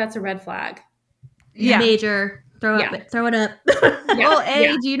feel like that's a red flag. Yeah. Major. Throw it up.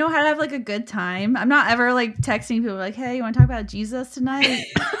 Do you know how to have like a good time? I'm not ever like texting people like, hey, you want to talk about Jesus tonight?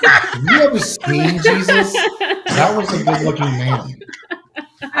 Have you ever seen Jesus? That was a good looking man.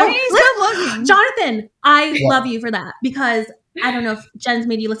 I mean, talking. Jonathan, I Yeah. love you for that because I don't know if Jen's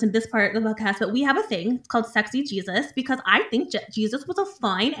made you listen to this part of the podcast, but we have a thing. It's called Sexy Jesus because I think Jesus was a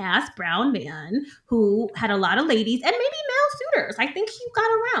fine ass brown man who had a lot of ladies and maybe male suitors. I think he got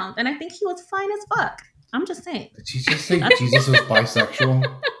around and I think he was fine as fuck. I'm just saying. Did you just say Jesus was bisexual?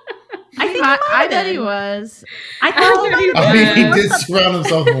 I think he might I have bet he been. was. I thought he might have I mean, been. he did surround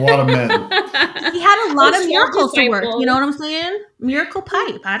himself with a lot of men. He had a lot of Those miracles to work. disciples. You know what I'm saying? Miracle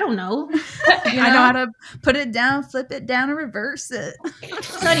pipe. I don't know. I know how to put it down, flip it down, and reverse it.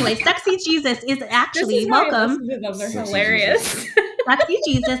 So anyway, Sexy Jesus is This actually is why I welcome. listen to them. They're Sexy hilarious. Sexy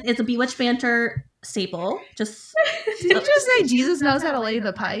Jesus is a Bewitched Banter staple. Just Did you just say Jesus knows how to lay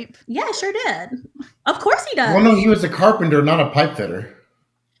the pipe? yeah, sure did. Of course he does. Well, no, he was a carpenter, not a pipe fitter.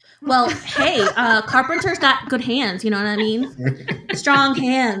 Well, hey, Carpenter's got good hands. You know what I mean? Strong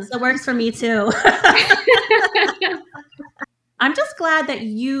hands. That works for me too. I'm just glad that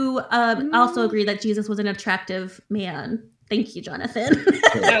you also agree that Jesus was an attractive man. Thank you, Jonathan.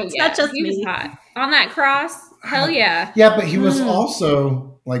 It's not just he was me. hot. On that cross, hell yeah. Yeah, but he was Mm.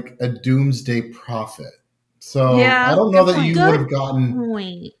 also like a doomsday prophet. So Yeah, I don't know good that you point. would have gotten.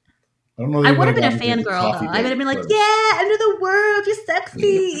 Wait. I don't know. That I you would have would've been a gotten to the fangirl coffee though. I would have been like, date yeah, end of the world, you're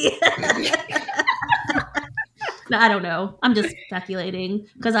sexy. No, I don't know. I'm just speculating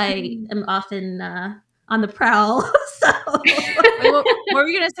because I am often on the prowl. So Wait, what were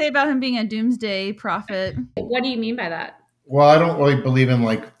you gonna say about him being a doomsday prophet? What do you mean by that? Well, I don't really believe in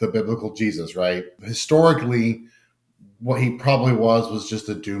like the biblical Jesus, right? Historically, what he probably was just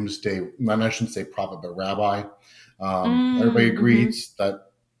a doomsday. I shouldn't say prophet, but rabbi. Everybody agrees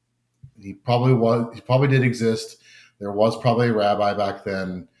that he probably was. He probably did exist. There was probably a rabbi back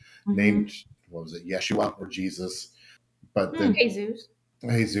then named, what was it, Yeshua or Jesus? But then Jesus.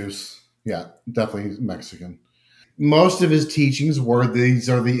 Jesus, yeah, definitely Mexican. Most of his teachings were these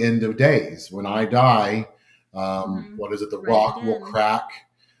are the end of days. When I die, what is it? The Right rock will again. crack,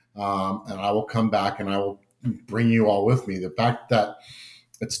 and I will come back and I will bring you all with me. The fact that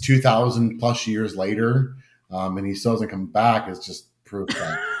it's 2,000 plus years later, and he still hasn't come back is just proof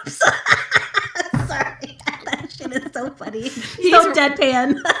that. Sorry, that shit is so funny. So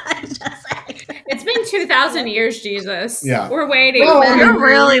deadpan. It's been 2,000 years, Jesus. Yeah. We're waiting. No, I You're mean-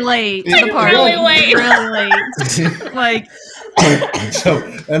 really late to the You're party. really late. Really late. Like, So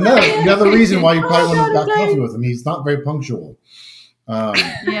another reason why you probably Oh, wouldn't have God, got I'm coffee with him. He's not very punctual. Yeah,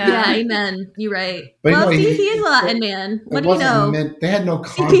 yeah. amen. You're right. But Well, no, see, he- he is a Latin man. What It do you wasn't know? meant. They had no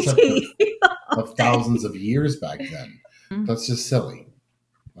concept CPT. of thousands of years back then. Mhm. That's just silly.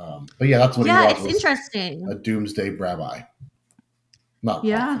 But yeah, that's what Yeah, he it's was interesting. a doomsday rabbi. Not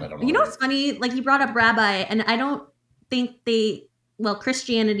Yeah. prophet, I don't know. You know what's funny? Like you brought up rabbi, and I don't think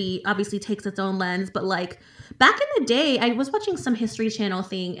Christianity obviously takes its own lens, but like back in the day, I was watching some History Channel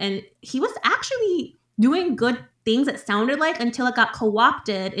thing, and he was actually doing good things, it sounded like, until it got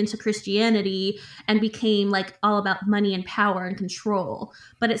co-opted into Christianity and became like all about money and power and control.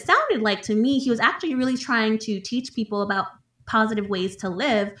 But it sounded like to me he was actually really trying to teach people about positive ways to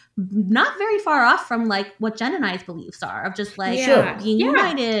live, not very far off from like what Jen and I's beliefs are of just like Yeah. being Yeah.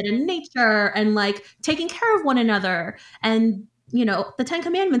 united in nature and like taking care of one another and, you know, the 10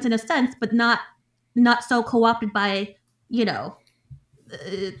 Commandments in a sense, but not so co-opted by, you know,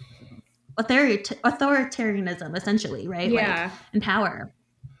 authoritarianism essentially, right? Yeah. Like, and power.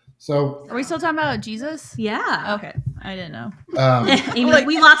 So Are we still talking about Jesus? Yeah. Okay. I didn't know. Amy, Like-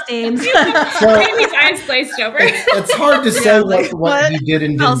 we lost Ames. so Amy's eyes glazed over. it's hard to say Yeah, like, what what? he did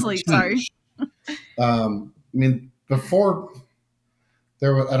and Fell didn't asleep, teach. sorry. I mean, before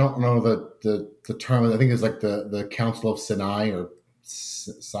there was, I don't know the term. I think it's like the Council of Sinai or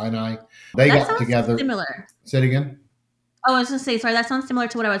Sinai. They That got sounds together. similar. Say it again. Oh, I was gonna say, sorry, that sounds similar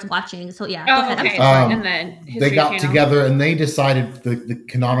to what I was watching. So yeah. Oh, go ahead. okay. Um, And then They History got Channel. together and they decided the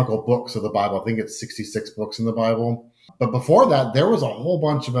canonical books of the Bible. I think it's 66 books in the Bible. But before that, there was a whole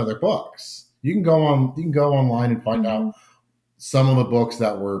bunch of other books. You can go online and find out some of the books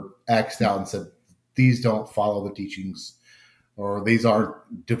that were X'd out and said these don't follow the teachings or these aren't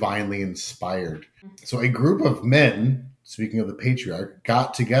divinely inspired. So a group of men, speaking of the patriarch,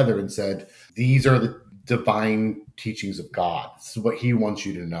 got together and said these are the divine teachings of God. This is what he wants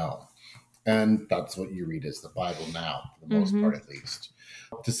you to know. And that's what you read as the Bible now, for the most part at least.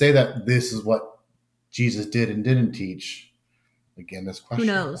 To say that this is what Jesus did and didn't teach, again, this question.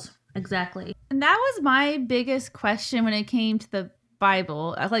 Who knows? Exactly. And that was my biggest question when it came to the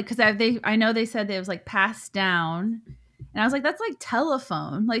Bible. Like, because I know they said that it was like passed down, And I was like, that's like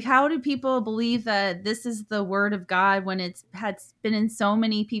telephone. Like, how do people believe that this is the word of God when it's had been in so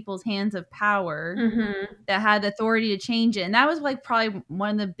many people's hands of power that had authority to change it? And that was like probably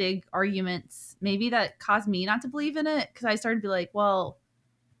one of the big arguments maybe that caused me not to believe in it, because I started to be like, well,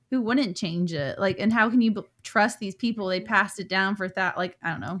 who wouldn't change it? Like, and how can you trust these people? They passed it down for that, like,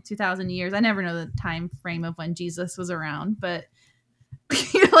 I don't know, 2,000 years. I never know the time frame of when Jesus was around, but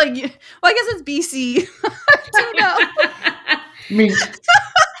you're like, well, I guess it's BC. I don't know. I mean,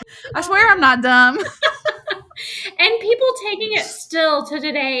 I swear I'm not dumb. And people taking it still to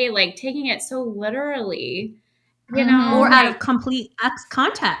today, like taking it so literally, you know, Mhm. Or out like- of complete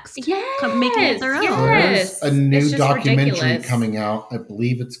context. Yes, Making it their own. yes. there's a new It's just documentary ridiculous. coming out. I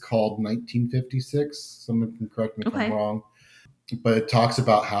believe it's called 1956. Someone can correct me if Okay. I'm wrong. But it talks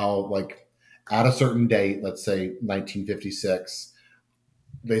about how, like, at a certain date, let's say 1956,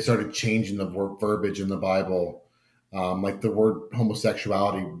 they started changing the word verbiage in the Bible. Like the word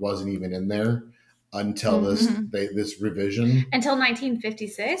homosexuality wasn't even in there until this revision. Until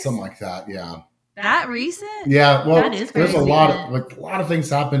 1956? Something like that, yeah. That recent? Yeah, well, That is there's a crazy. lot of things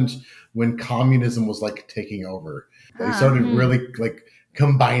happened when communism was like taking over. They Ah. started really like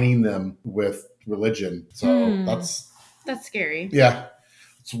combining them with religion. So that's scary. yeah.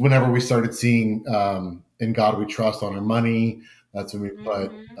 So whenever we started seeing "In God We Trust" on our money, that's when we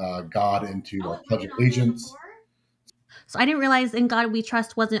put God into our Pledge of Allegiance. So I didn't realize "In God We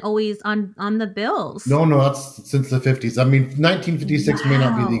Trust" wasn't always on the bills. No, that's since the 50s. I mean, 1956 may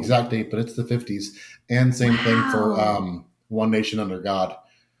not be the Wow. exact date, but it's the 50s. And same thing for Wow. One Nation Under God.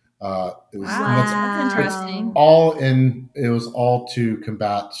 It was That's interesting. it was all to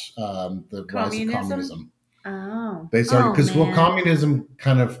combat the rise of Communism? communism. Oh. They started because man. communism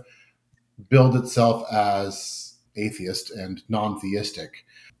kind of billed itself as atheist and non-theistic.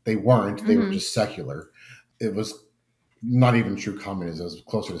 They weren't. They were just secular. It was not even true communism. It was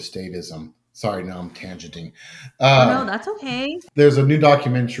closer to statism. Sorry, now I'm tangenting. No, that's okay. There's a new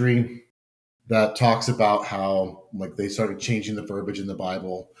documentary that talks about how like they started changing the verbiage in the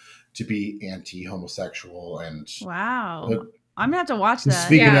Bible to be anti-homosexual and Wow. But- I'm going to have to watch that.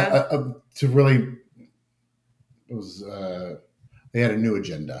 speaking Yeah. to really it was they had a new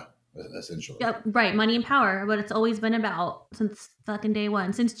agenda essentially. Yeah, right. Money and power, what it's always been about since fucking day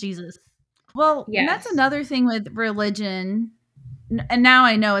one, since Jesus. Well, and that's Yes. another thing with religion. And now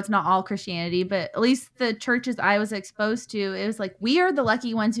I know it's not all Christianity, but at least the churches I was exposed to, it was like, we are the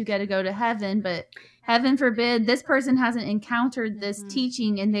lucky ones who get to go to heaven, but heaven forbid this person hasn't encountered this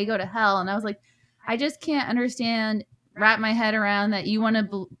teaching and they go to hell. And I was like, I just can't wrap my head around that you want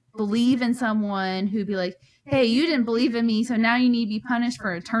to believe in someone who'd be like, hey, you didn't believe in me, so now you need to be punished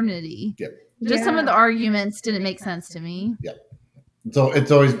for eternity. Yep. Just some of the arguments didn't make sense to me. So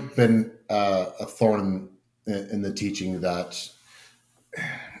it's always been a thorn in the teaching that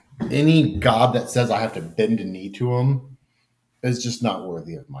any God that says I have to bend a knee to him is just not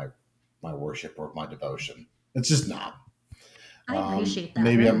worthy of my worship or my devotion. It's just not. I appreciate that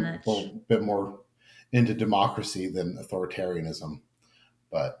Maybe very I'm much. a little bit more into democracy than authoritarianism,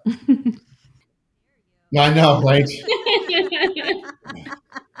 but I know, right?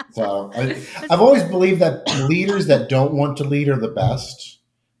 So I've always believed that leaders that don't want to lead are the best.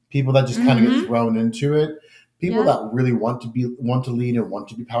 People that just kind of get thrown into it. People that really want to lead and want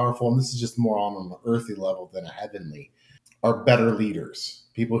to be powerful, and this is just more on an earthly level than a heavenly, are better leaders.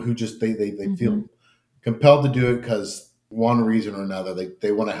 People who just they feel compelled to do it because one reason or another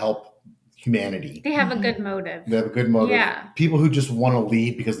they want to help humanity. They have a good motive. They have a good motive. Yeah. People who just want to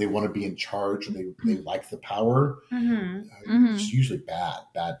lead because they want to be in charge or they like the power. It's usually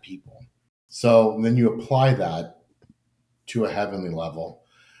bad people. So then you apply that to a heavenly level.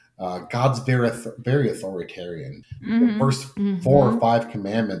 God's very authoritarian. The first 4 or 5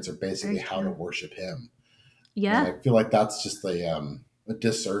 commandments are basically how to worship him. Yeah. And I feel like that's just a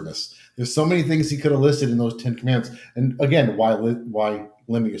disservice. There's so many things he could have listed in those 10 commandments. And again, why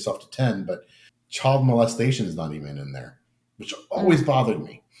limit yourself to 10? But child molestation is not even in there, which always bothered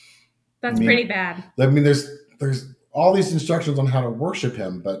me. That's pretty bad. I mean, there's all these instructions on how to worship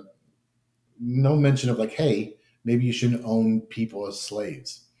him, but no mention of like, hey, maybe you shouldn't own people as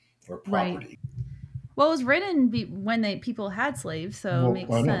slaves or property. Well, it was written when people had slaves, so Well, it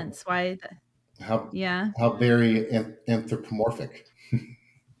makes I know. sense why. How very anthropomorphic.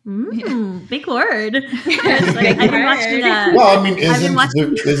 Big word. I've been watching Well, I mean, I've been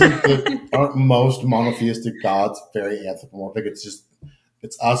watching- aren't most monotheistic gods very anthropomorphic?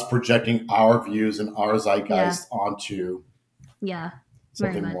 It's us projecting our views and our zeitgeist onto Yeah.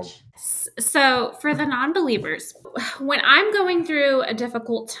 Very something more. much. So for the non-believers, when I'm going through a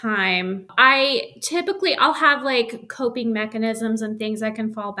difficult time, I'll have like coping mechanisms and things I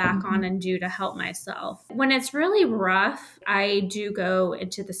can fall back on and do to help myself. When it's really rough, I do go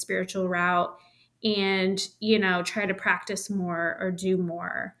into the spiritual route and, try to practice more or do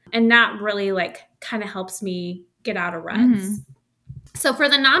more. And that really like kind of helps me get out of ruts. So for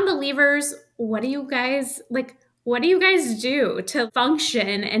the non-believers, what do you guys do to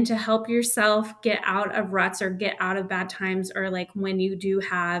function and to help yourself get out of ruts or get out of bad times, or like when you do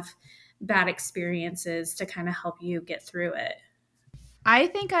have bad experiences to kind of help you get through it? I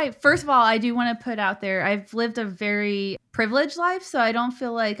think first of all, I do want to put out there, I've lived a very privileged life, so I don't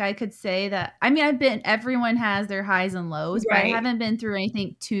feel like I could say that. I mean, everyone has their highs and lows, but I Right. haven't been through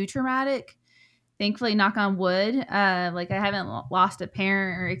anything too traumatic. Thankfully, knock on wood. Like I haven't lost a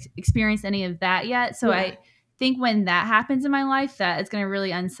parent or experienced any of that yet. So Yeah. I think when that happens in my life, that it's going to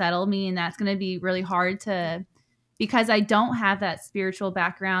really unsettle me, and that's going to be really hard because I don't have that spiritual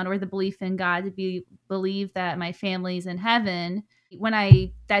background or the belief in God to believe that my family's in heaven. When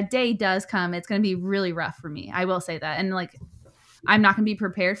that day does come, it's going to be really rough for me. I will say that. And like, I'm not going to be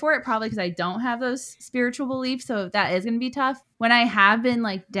prepared for it, probably because I don't have those spiritual beliefs. So that is going to be tough. When I have been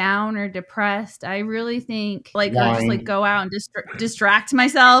like down or depressed, I really think or just like go out and distract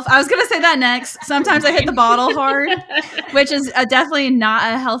myself. I was going to say that next. Sometimes I hit the bottle hard, which is definitely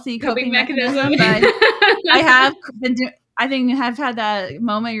not a healthy coping mechanism. But I have been I think I've had that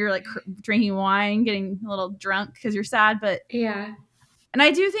moment you're like drinking wine, getting a little drunk because you're sad. But Yeah. and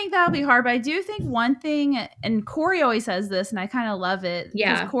I do think that'll be hard, but I do think one thing, and Corey always says this, and I kind of love it, because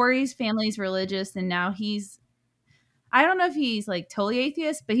Yeah. Corey's family's religious, and now I don't know if he's like totally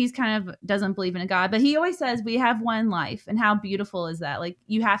atheist, but he's kind of doesn't believe in a God. But he always says we have one life, and how beautiful is that? Like,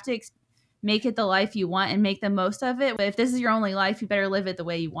 you have to make it the life you want and make the most of it. But if this is your only life, you better live it the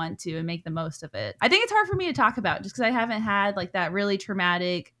way you want to and make the most of it. I think it's hard for me to talk about just because I haven't had like that really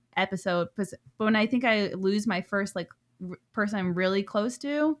traumatic episode. But when I think I lose my first like person I'm really close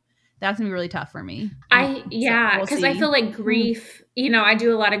to, that's gonna be really tough for me. Because I feel like grief, I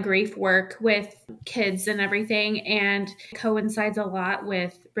do a lot of grief work with kids and everything, and coincides a lot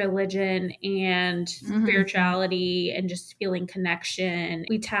with religion and spirituality and just feeling connection.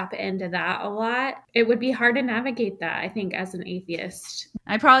 We tap into that a lot. It would be hard to navigate that, I think, as an atheist.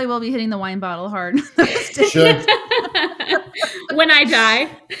 I probably will be hitting the wine bottle hard. Should. When I die.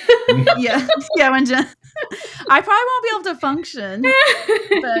 yeah, when I probably won't be able to function.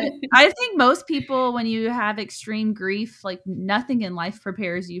 But I think most people, when you have extreme grief, like nothing in life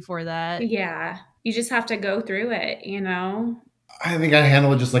prepares you for that. Yeah. You just have to go through it, I think I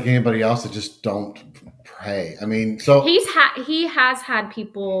handle it just like anybody else. I just don't pray. I mean, so he has had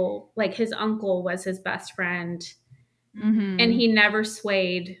people, like his uncle was his best friend, and he never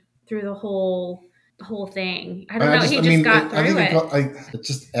swayed through the whole thing. I don't know. He just got through it. It's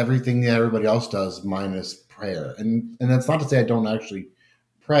just everything that everybody else does minus prayer, and that's not to say I don't actually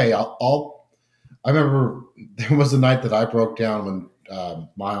pray. I remember there was a night that I broke down when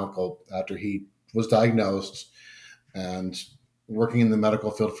my uncle, after he was diagnosed and working in the medical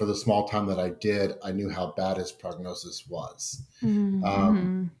field for the small time that I did, I knew how bad his prognosis was.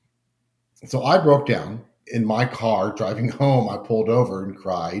 So I broke down in my car driving home. I pulled over and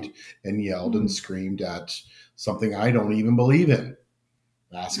cried and yelled and screamed at something I don't even believe in,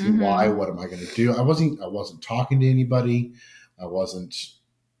 asking why, what am I going to do? I wasn't talking to anybody. There wasn't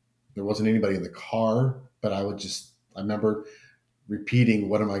anybody in the car, but I remember repeating,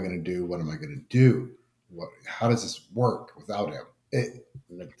 what am I going to do? What am I going to do? How does this work without him?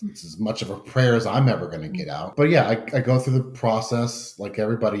 It's as much of a prayer as I'm ever going to get out. But yeah, I go through the process like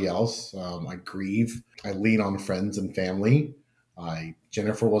everybody else. I grieve. I lean on friends and family.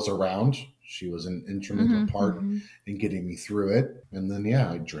 Jennifer was around. She was an instrumental part in getting me through it. And then,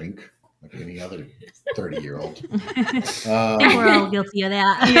 I drink like any other 30-year-old. I think we're all guilty of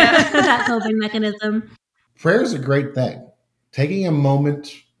that. Yeah. That coping mechanism. Prayer is a great thing. Taking a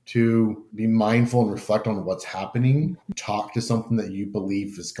moment to be mindful and reflect on what's happening, talk to something that you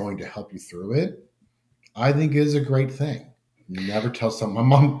believe is going to help you through it, I think is a great thing. Never tell someone.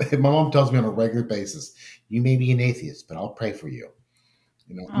 My mom tells me on a regular basis, you may be an atheist, but I'll pray for you.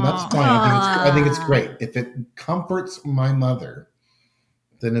 And that's fine. I think it's great. If it comforts my mother,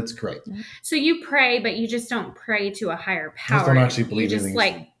 then it's great. So you pray, but you just don't pray to a higher power. I just don't actually believe you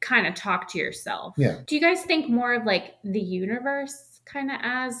just kind of talk to yourself. Yeah. Do you guys think more of like the universe kind of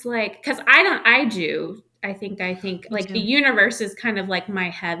as like, because I think like the universe is kind of like my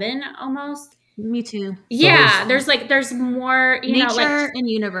heaven almost. Me too. Yeah, there's more, nature and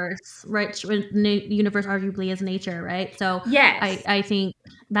universe, right? Universe arguably is nature, right? So yes. I think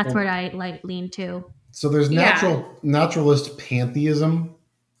that's where I lean to. So there's naturalist pantheism,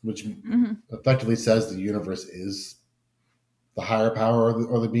 which effectively says the universe is the higher power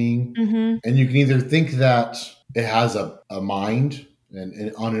or the being. And you can either think that it has a mind,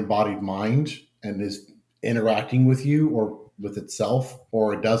 an unembodied mind, and is interacting with you or with itself,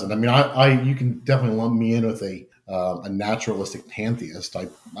 or it doesn't. I mean, you can definitely lump me in with a naturalistic pantheist.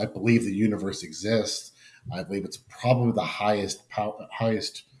 I believe the universe exists. I believe it's probably the highest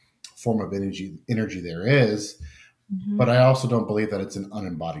form of energy there is. But I also don't believe that it's an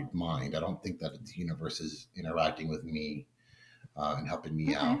unembodied mind. I don't think that the universe is interacting with me and helping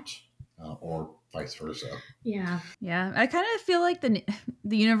me out, or vice versa. Yeah. I kind of feel like the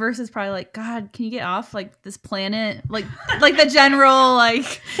universe is probably like, God, can you get off this planet? Like the general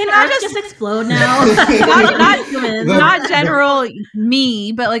can Earth just explode now? not general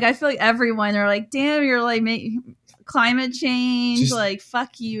me, but I feel like everyone, they're like, damn, you're climate change,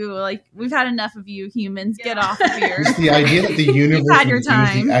 fuck you, we've had enough of you humans, get off of here. Just the idea that the universe had your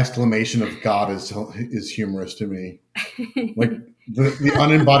time. The exclamation of God is humorous to me. The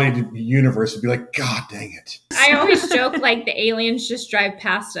unembodied universe would be like, God dang it. I always joke the aliens just drive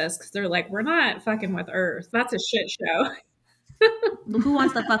past us because they're like, we're not fucking with Earth. That's a shit show. Who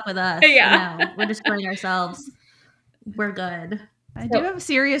wants to fuck with us? Yeah. No, we're just killing ourselves. We're good. I do have a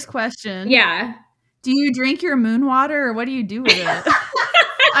serious question. Yeah. Do you drink your moon water, or what do you do with it?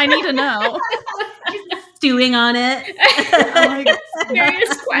 I need to know. Stewing on it.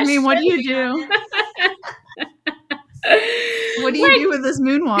 Serious question. I mean, what do you do? What do you do with this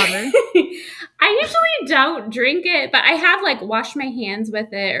moon water? I usually don't drink it, but I have washed my hands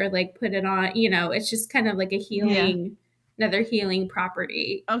with it or put it on. It's just kind of a healing, another healing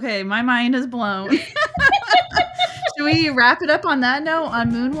property. Okay, my mind is blown. Should we wrap it up on that note on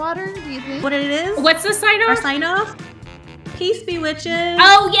moon water? Do you think? What it is? What's the sign off? Our sign off? Peace be witches.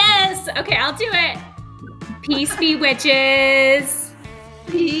 Oh yes. Okay, I'll do it. Peace be witches.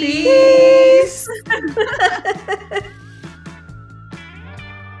 Peace.